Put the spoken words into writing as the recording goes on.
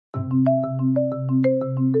The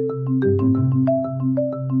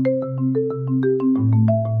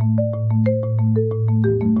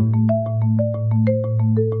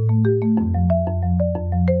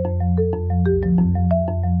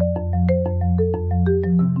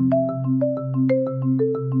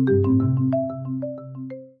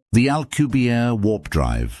Alcubierre Warp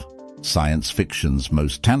Drive, science fiction's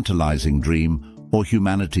most tantalizing dream or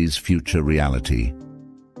humanity's future reality.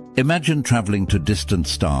 Imagine traveling to distant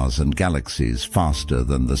stars and galaxies faster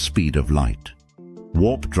than the speed of light.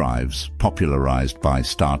 Warp drives, popularized by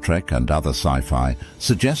Star Trek and other sci-fi,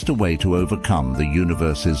 suggest a way to overcome the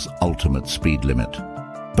universe's ultimate speed limit.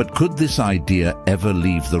 But could this idea ever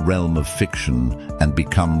leave the realm of fiction and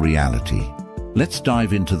become reality? Let's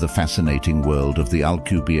dive into the fascinating world of the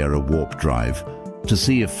Alcubierre Warp Drive to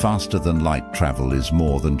see if faster-than-light travel is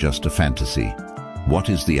more than just a fantasy. What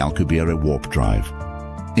is the Alcubierre Warp Drive?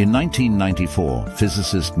 In 1994,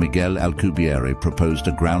 physicist Miguel Alcubierre proposed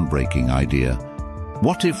a groundbreaking idea.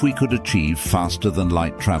 What if we could achieve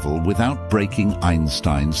faster-than-light travel without breaking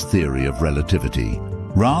Einstein's theory of relativity?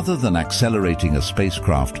 Rather than accelerating a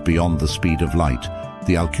spacecraft beyond the speed of light,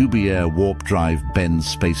 the Alcubierre Warp Drive bends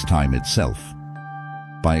space-time itself.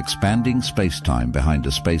 By expanding space-time behind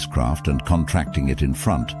a spacecraft and contracting it in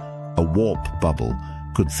front, a warp bubble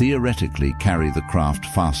could theoretically carry the craft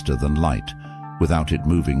faster than light, without it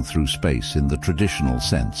moving through space in the traditional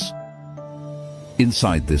sense.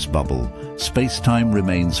 Inside this bubble, space-time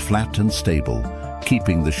remains flat and stable,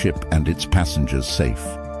 keeping the ship and its passengers safe.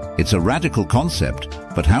 It's a radical concept,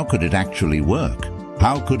 but how could it actually work?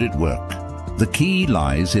 How could it work? The key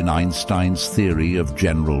lies in Einstein's theory of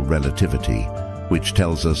general relativity, which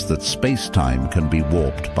tells us that space-time can be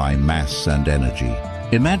warped by mass and energy.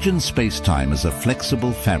 Imagine space-time as a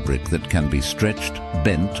flexible fabric that can be stretched,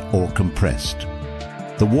 bent, or compressed.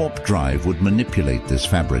 The warp drive would manipulate this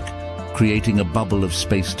fabric, creating a bubble of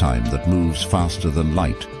space-time that moves faster than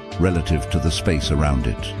light relative to the space around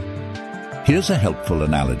it. Here's a helpful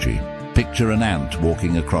analogy. Picture an ant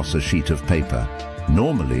walking across a sheet of paper.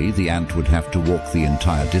 Normally, the ant would have to walk the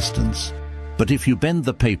entire distance. But if you bend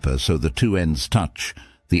the paper so the two ends touch,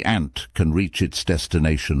 the ant can reach its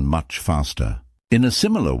destination much faster. In a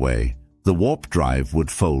similar way, the warp drive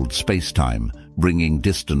would fold space-time, bringing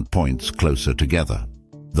distant points closer together.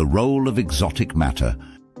 The role of exotic matter.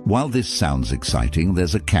 While this sounds exciting,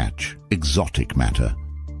 there's a catch: exotic matter.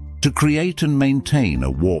 To create and maintain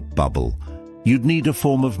a warp bubble, you'd need a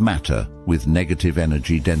form of matter with negative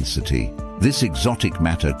energy density. This exotic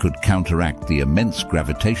matter could counteract the immense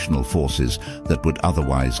gravitational forces that would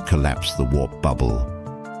otherwise collapse the warp bubble.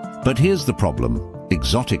 But here's the problem.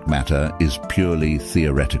 Exotic matter is purely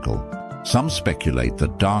theoretical. Some speculate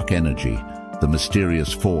that dark energy, the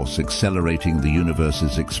mysterious force accelerating the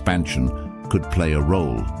universe's expansion, could play a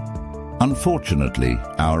role. Unfortunately,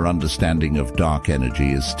 our understanding of dark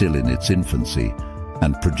energy is still in its infancy,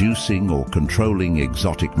 and producing or controlling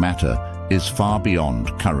exotic matter is far beyond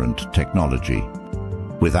current technology.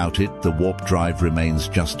 Without it, the warp drive remains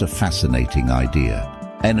just a fascinating idea.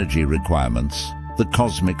 Energy requirements, the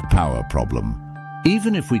cosmic power problem.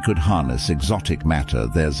 Even if we could harness exotic matter,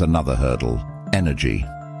 there's another hurdle: energy.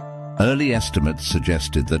 Early estimates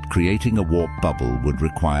suggested that creating a warp bubble would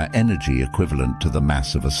require energy equivalent to the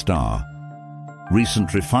mass of a star.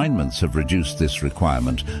 Recent refinements have reduced this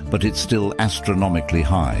requirement, but it's still astronomically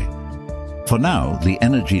high. For now, the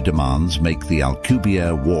energy demands make the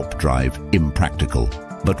Alcubierre Warp Drive impractical.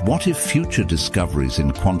 But what if future discoveries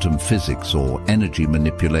in quantum physics or energy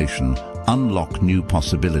manipulation unlock new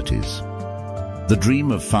possibilities? The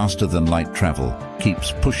dream of faster-than-light travel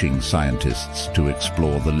keeps pushing scientists to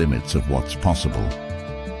explore the limits of what's possible.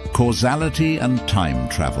 Causality and time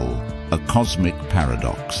travel, a cosmic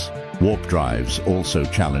paradox. Warp drives also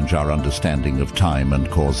challenge our understanding of time and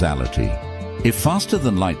causality. If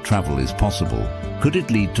faster-than-light travel is possible, could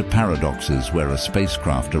it lead to paradoxes where a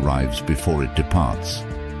spacecraft arrives before it departs?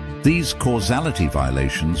 These causality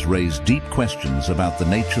violations raise deep questions about the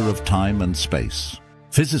nature of time and space.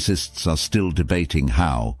 Physicists are still debating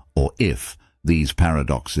how, or if, these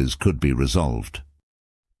paradoxes could be resolved.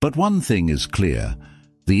 But one thing is clear: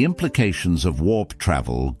 the implications of warp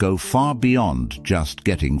travel go far beyond just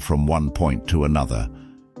getting from one point to another.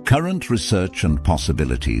 Current research and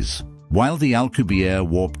possibilities. While the Alcubierre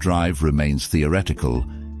Warp Drive remains theoretical,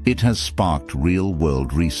 it has sparked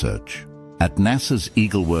real-world research. At NASA's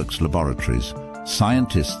EagleWorks laboratories,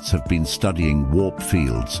 scientists have been studying warp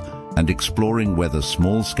fields and exploring whether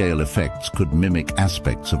small-scale effects could mimic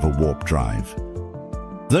aspects of a warp drive.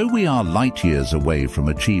 Though we are light years away from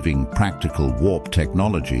achieving practical warp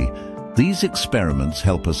technology, These experiments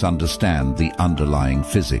help us understand the underlying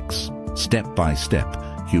physics. Step by step,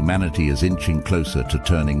 humanity is inching closer to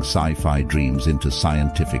turning sci-fi dreams into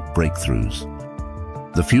scientific breakthroughs.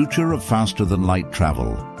 The future of faster-than-light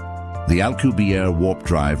travel. The Alcubierre Warp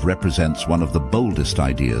Drive represents one of the boldest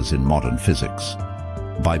ideas in modern physics.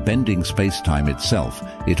 By bending space-time itself,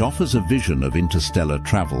 it offers a vision of interstellar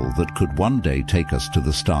travel that could one day take us to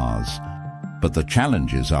the stars. But the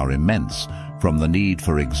challenges are immense, from the need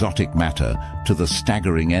for exotic matter to the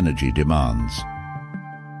staggering energy demands.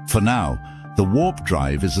 For now, the warp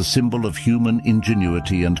drive is a symbol of human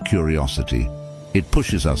ingenuity and curiosity. It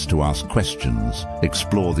pushes us to ask questions,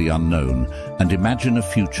 explore the unknown, and imagine a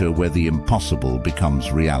future where the impossible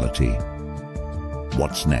becomes reality.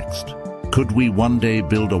 What's next? Could we one day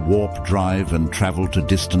build a warp drive and travel to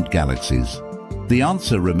distant galaxies? The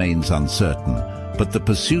answer remains uncertain, but the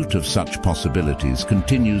pursuit of such possibilities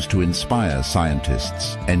continues to inspire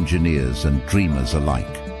scientists, engineers, and dreamers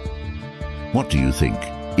alike. What do you think?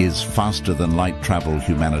 Is faster-than-light travel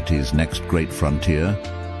humanity's next great frontier?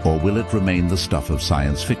 Or will it remain the stuff of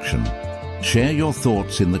science fiction? Share your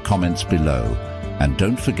thoughts in the comments below, and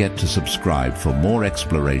don't forget to subscribe for more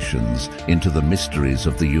explorations into the mysteries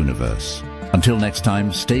of the universe. Until next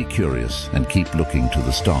time, stay curious and keep looking to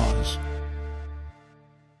the stars.